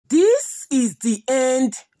is the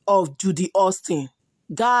end of Judy Austin.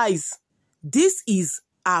 Guys, this is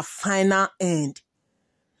our final end.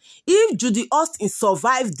 If Judy Austin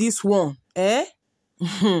survived this one,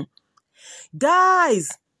 guys,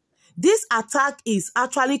 this attack is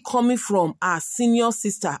actually coming from our senior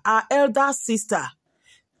sister, our elder sister,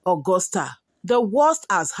 Augusta. The worst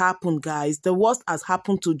has happened, guys. The worst has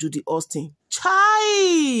happened to Judy Austin.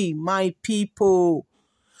 Chai, my people.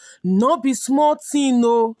 No be small thing,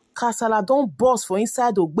 no. Kasala don't burst for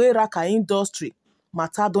inside Ogberaka industry.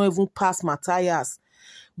 Matter don't even pass Matthias.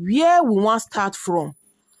 Where we want start from?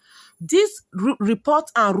 This report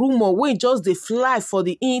and rumor wey just dey fly for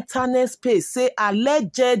the internet space say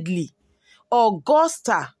allegedly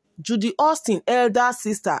Augusta, Judy Austin elder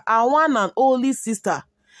sister, our one and only sister,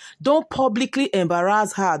 don't publicly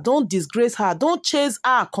embarrass her, don't disgrace her, don't chase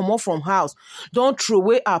her comot from house, don't throw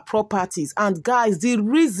away her properties. And guys, the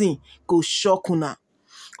reason go shock una.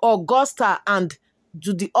 Augusta and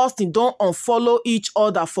Judy Austin don't unfollow each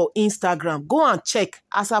other for Instagram. Go and check.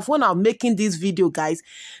 As of when I'm making this video, guys,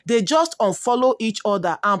 they just unfollow each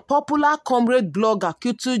other. And popular comrade blogger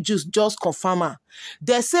Q2 Juice just confirm her.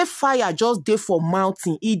 They say fire just dey for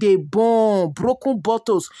mountain. E dey burn, broken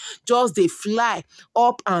bottles just dey fly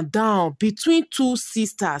up and down between two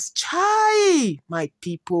sisters. Chai, my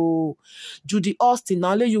people. Judy Austin,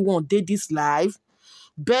 now let you want dey this live.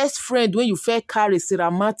 Best friend when you fair carry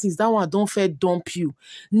Sarah Martins, that one don't fair dump you.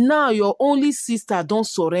 Now your only sister don't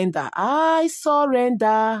surrender. I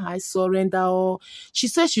surrender. Oh, she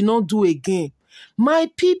said she not do again.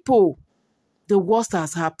 My people, the worst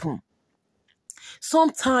has happened.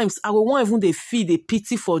 Sometimes I will want even they feel the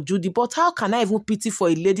pity for Judy, but how can I even pity for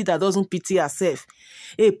a lady that doesn't pity herself?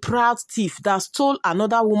 A proud thief that stole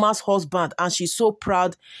another woman's husband and she's so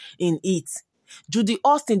proud in it. Judy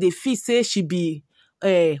Austin, they feel say she be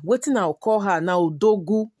waiting I'll call her now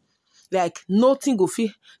dogu, like nothing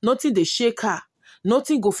they shake her,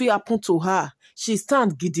 nothing go fit happen to her. She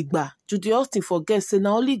stand gidigba. Judy Austin forget say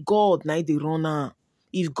now only God na dey run her.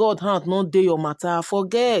 If God hand not dey your matter,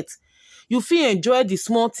 forget. You feel enjoy the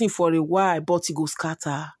small thing for a while, but it go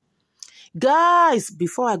scatter. Guys,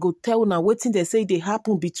 before I go tell una wetin they say they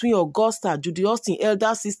happen between Augusta, Judy Austin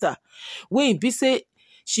elder sister, when be say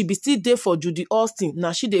she be still there for Judy Austin.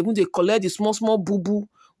 Now she dey collect the small boo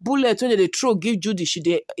bullet when they throw give Judy. She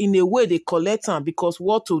dey in a way they collect them because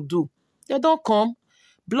what to do? They don't come.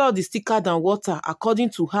 Blood is thicker than water,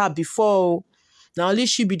 according to her before. Now only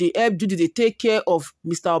she be the help Judy they take care of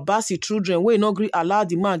Mr. Obasi children wey no gree allow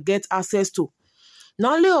the man get access to.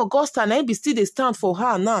 Now only Augusta na be still they stand for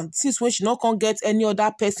her now since when she not can get any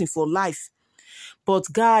other person for life. But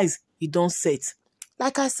guys, it don't set.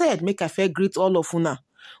 Like I said, make I fair greet all of una.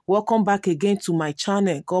 Welcome back again to my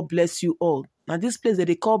channel. God bless you all. Now this place that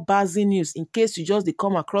they call Bazzy News, in case you just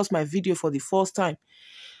come across my video for the first time.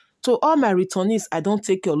 To all my returnees, I don't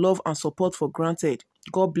take your love and support for granted.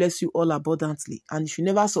 God bless you all abundantly. And if you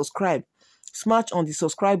never subscribe, smash on the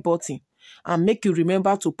subscribe button and make you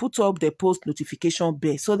remember to put up the post notification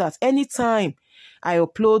bell so that anytime I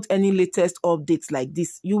upload any latest updates like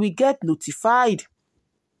this, you will get notified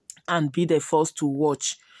and be the first to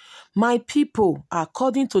watch. My people,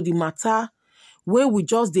 according to the matter when we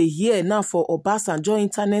just dey hear now for Obasanjo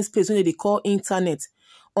internet space, when they call internet,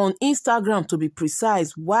 on Instagram to be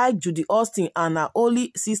precise, why Judy Austin and her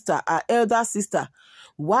only sister, her elder sister,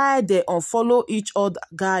 why they unfollow each other,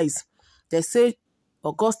 guys. They say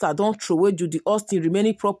Augusta don't throw away Judy Austin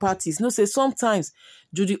remaining properties. No, say sometimes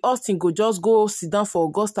Judy Austin go just go sit down for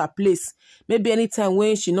Augusta place. Maybe anytime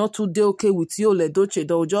when she not too dey okay with you, Edochie,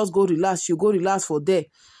 they'll just go relax. She'll go relax for there.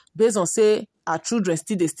 Based on say her children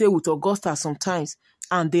still they stay with Augusta sometimes,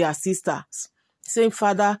 and they are sisters. Same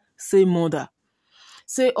father, same mother.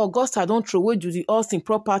 Say Augusta don't throw away Judy Austin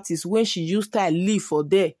properties when she used to live for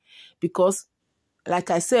there. Because, like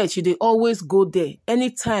I said, she they always go there.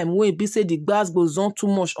 Anytime when be say the grass goes on too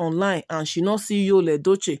much online and she not see you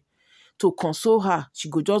Edochie to console her, she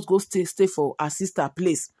go just go stay for her sister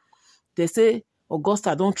place. They say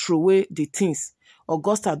Augusta don't throw away the things.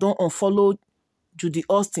 Augusta don't unfollow Judy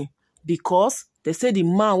Austin because they say the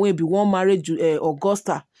man will be one married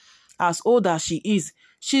Augusta, as old as she is.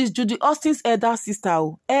 She's Judy Austin's elder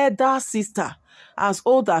sister. Elder sister. As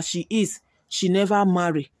old as she is, she never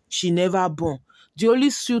marry. She never born. The only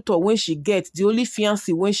suitor when she gets, the only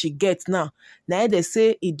fiancé when she gets now they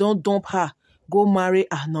say he don't dump her, go marry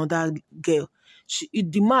another girl.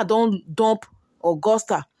 The man don't dump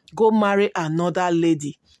Augusta, go marry another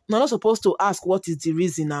lady. Now, not supposed to ask what is the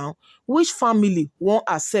reason now. Which family won't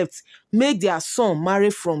accept make their son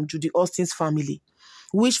marry from Judy Austin's family?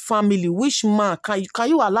 Which family, which man? Can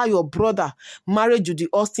you allow your brother marry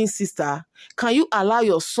JudyAustin's sister? Can you allow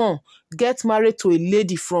your son get married to a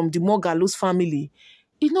lady from the Mogalus family?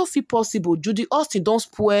 It not feel possible. JudyAustin don't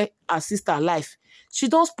spoil her sister life. She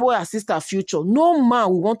don't spoil her sister future. No man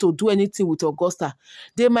will want to do anything with Augusta.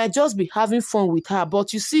 They might just be having fun with her.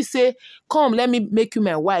 But you see, say, come, let me make you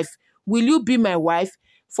my wife. Will you be my wife?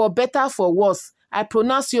 For better, for worse. I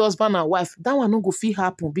pronounce you husband and wife. That one no go fit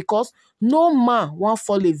happen because no man want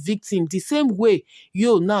fall a victim. The same way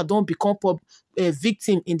you now don't become a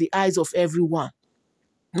victim in the eyes of everyone.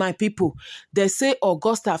 My people, they say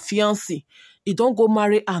Augusta fiancé, he don't go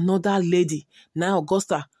marry another lady. Now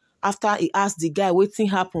Augusta, after he asked the guy wetin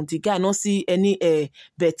happen, the guy not see any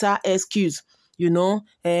better excuse. You know,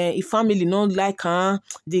 if family not like her,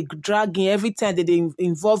 they dragging every time they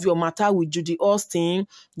involve your matter with JudyAustin.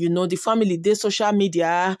 You know, the family, they social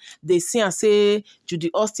media, they see and say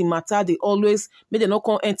JudyAustin matter, they always, they not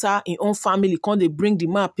come enter in own family, come they bring the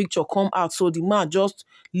man picture come out. So the man just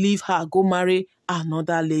leave her, go marry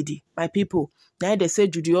another lady. My people, now they say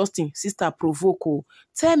JudyAustin, sister provoke. Oh.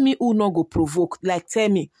 Tell me who no go provoke, like tell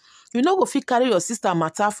me. You no go fit carry your sister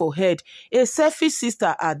matter for head. A selfish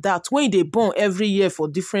sister at that, when they born every year for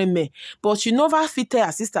different men. But you never fit tell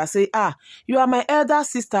her sister, say, you are my elder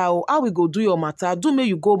sister, or how we go do your matter? Do me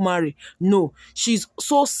you go marry. No, she's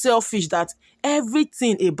so selfish that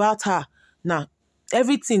everything about her, now,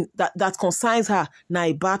 everything that concerns her, now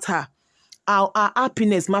about her. Our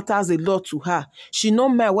happiness matters a lot to her. She no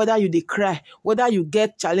mind whether you dey cry, whether you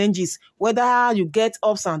get challenges, whether you get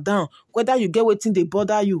ups and downs, whether you get wetin dey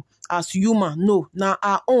bother you as human. No, now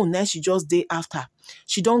her own, now she just dey after.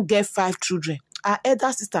 She don't get 5 children. Her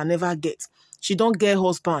elder sister never get. She don't get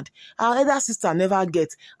husband. Her elder sister never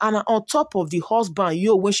get. And on top of the husband,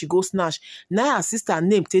 when she go snatch, now her sister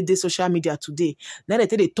name take the social media today. Now they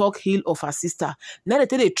take the talk ill of her sister. Now they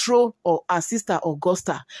take the throw of her sister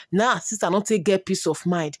Augusta. Now her sister not take get peace of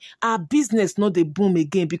mind. Her business not the boom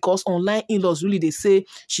again because online in-laws really they say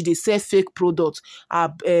she they sell fake products.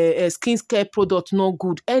 Her skincare product not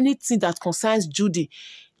good. Anything that concerns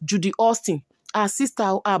JudyAustin, her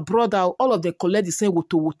sister, her brother, all of them collect the same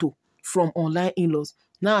woto from online in-laws.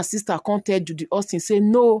 Now her sister can't tell JudyAustin, say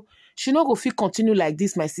no, she not go fit continue like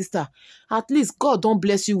this, my sister. At least God don't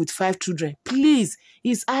bless you with 5 children. Please,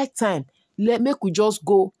 it's high time. Make we just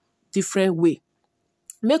go different way.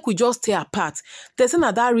 Make we just stay apart. There's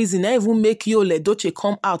another reason I even make Edochie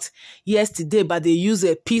come out yesterday, but they use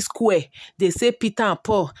a P square. They say Peter and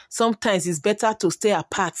Paul, sometimes it's better to stay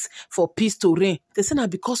apart for peace to reign. They say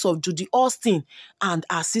that because of JudyAustin and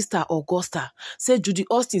her sister Augusta. Say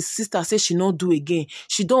JudyAustin's sister say she not do again.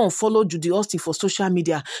 She don't follow JudyAustin for social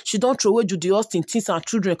media. She don't throw away JudyAustin things and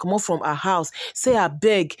children come out from her house. Say I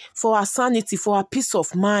beg for her sanity, for her peace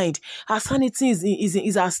of mind. Her sanity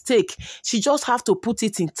is at stake. She just have to put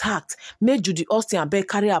it intact. Make JudyAustin and beg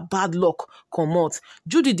carry her bad luck come out.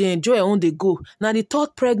 Judy they enjoy her own they go. Now the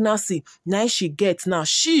 3rd pregnancy now she gets. Now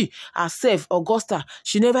she herself Augusta,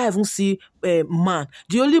 she never even see man.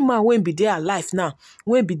 The only man when be there alive now,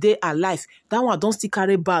 when be there alive, that one don't still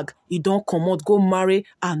carry bag. He don't come out go marry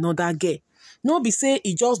another girl. No be say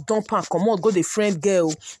he just dump and come out go the friend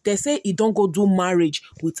girl. They say he don't go do marriage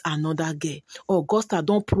with another girl. Augusta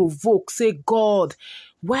don't provoke. Say God,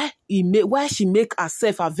 why she make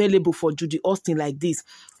herself available for JudyAustin like this?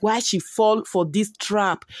 Why she fall for this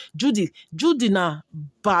trap? Judy na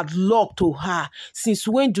bad luck to her. Since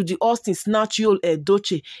when JudyAustin snatch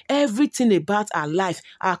Edochie, everything about her life,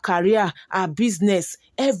 her career, her business,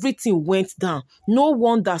 everything went down. No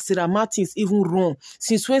wonder Sarah Martins even wrong.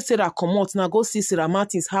 Since when Sarah come out, now go see Sarah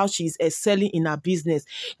Martins how she is excelling in her business.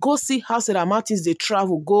 Go see how Sarah Martins they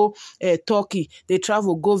travel go Turkey, they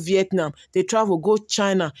travel go Vietnam, they travel go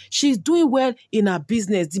China. She's doing well in her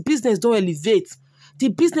business. The business don't elevate. The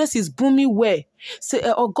business is booming well. Say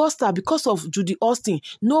Augusta, because of JudyAustin,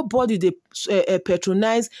 nobody they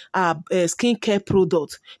patronize skincare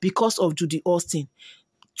product because of JudyAustin.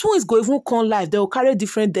 Twins go even come live, they will carry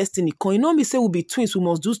different destiny. You know me say we be twins, we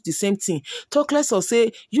must do the same thing. Talk less or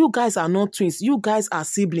say you guys are not twins, you guys are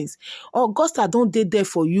siblings. Augusta don't date there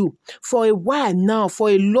for you for a while now, for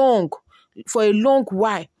a long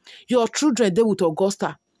while. Your children they with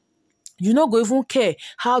Augusta. You not go even care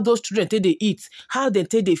how those children take they eat, how they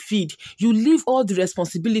take they feed. You leave all the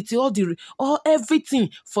responsibility, all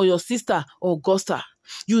everything for your sister Augusta.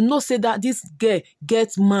 You know say that this girl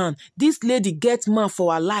gets man, this lady gets man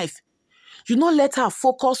for her life. You not let her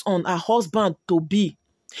focus on her husband to be.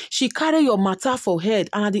 She carry your matter for head,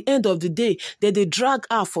 and at the end of the day, they drag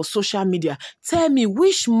her for social media. Tell me,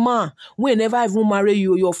 which man wey never even marry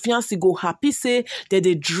you, your fiancé go happy say that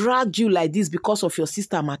they drag you like this because of your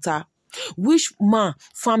sister matter? Which man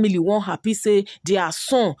family won't happy say their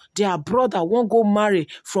son, their brother won't go marry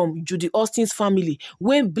from JudyAustin's family,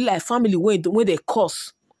 when be like family when they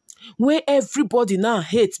curse? When everybody now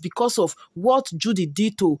hates because of what Judy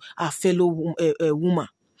did to her fellow woman.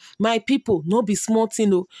 My people, no be small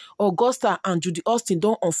thing o. Augusta and JudyAustin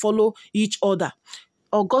don't unfollow each other.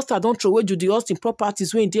 Augusta don't throw away JudyAustin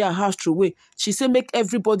properties when they are house throw away. She say make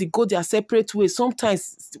everybody go their separate way.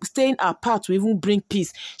 Sometimes staying apart will even bring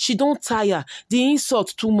peace. She don't tire. The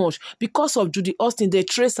insult too much. Because of JudyAustin, they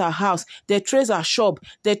trace her house, they trace her shop,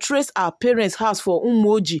 they trace her parents' house for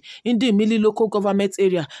Umoji in the Mili local government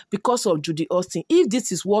area because of JudyAustin. If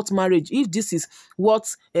this is what marriage, if this is what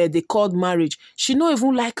they called marriage, she no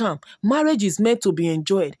even like him. Marriage is meant to be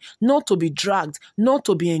enjoyed, not to be dragged, not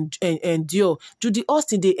to be endured. JudyAustin,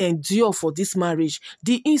 they endure for this marriage.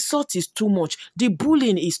 The insult is too much. The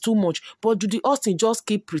bullying is too much. But JudyAustin just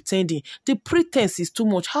keep pretending. The pretense is too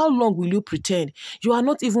much. How long will you pretend? You are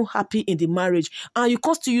not even happy in the marriage, and you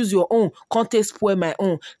can't still use your own, can't spoil my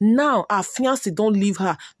own. Now, her fiancé don't leave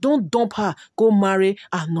her. Don't dump her. Go marry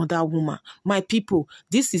another woman. My people,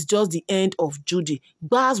 this is just the end of Judy.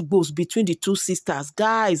 Gbas between the two sisters.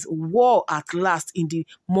 Guys, war at last in the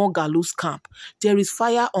Moghalu's camp. There is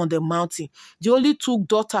fire on the mountain. The only two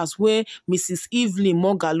daughters where Mrs. Evelyn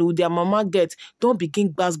Moghalu, their mama get, don't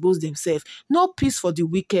begin gbas themselves. No peace for the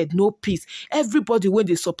wicked, no peace. Everybody when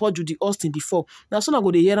they support JudyAustin before, now soon I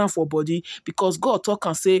go to hear them for body, because God talk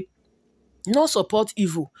and say, no support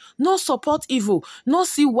evil, no support evil, no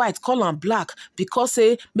see white call am black because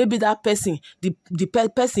say maybe that person, the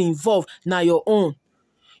person involved now your own.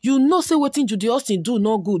 You know say wetin JudyAustin do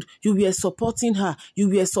no good. You were supporting her, you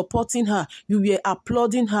were supporting her, you were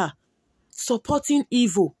applauding her. Supporting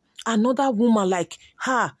evil. Another woman like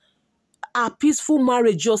her, a peaceful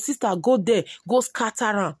marriage, your sister go there, go scatter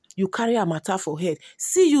am. You carry a matter for head.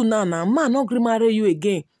 See you now, man not gree marry you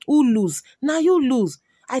again. Who lose? Now you lose.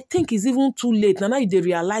 I think it's even too late. Now you dey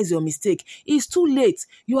realize your mistake. It's too late.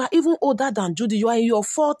 You are even older than Judy. You are in your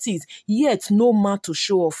 40s, yet no man to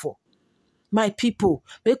show off for. My people,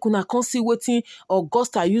 make una come see wetin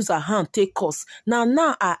Augusta use her hand take us. Now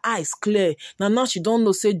her eyes clear. Now she don't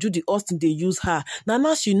know say JudyAustin they use her.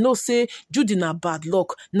 Now she know say Judy na bad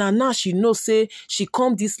luck. Now she know say she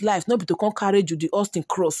come this life not be to come carry JudyAustin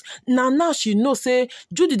cross. Now she know say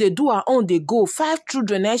Judy they do her own, they go. 5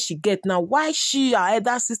 children as she get. Now why she, her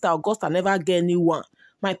elder sister Augusta never get anyone?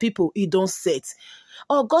 My people, it don't set.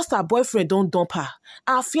 Augusta boyfriend don't dump her.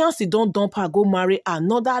 Her fiancé don't dump her, go marry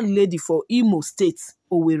another lady for Imo State,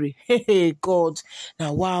 Owerri. Hey, God.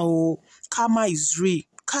 Now, wow. Karma is real.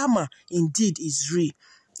 Karma, indeed, is real.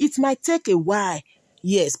 It might take a while,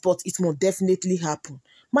 yes, but it will definitely happen.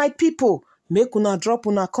 My people, make una drop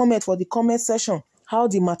una comment for the comment section. How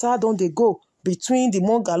the matter don't they go between the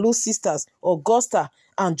Moghalu sisters, Augusta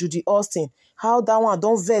and JudyAustin? How that one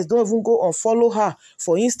don't vex, don't even go and follow her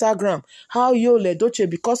for Instagram. How Edochie,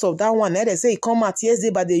 because of that one, they say he come out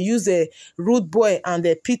yesterday, but they use a Rude Boy and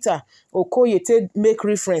Peter Okoye to make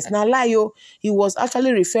reference. Now lie he was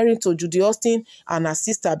actually referring to JudyAustin and her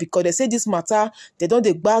sister, because they say this matter, they don't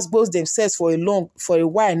they gbas themselves for a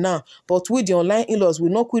while now. But with the online in-laws, we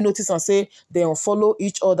not quick notice and say they unfollow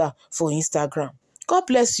each other for Instagram. God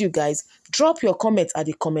bless you guys. Drop your comments at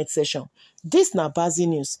the comment section. This na Bazi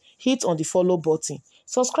News. Hit on the follow button.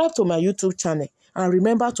 Subscribe to my YouTube channel. And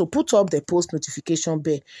remember to put up the post notification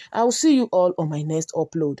bell. I will see you all on my next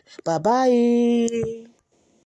upload. Bye-bye.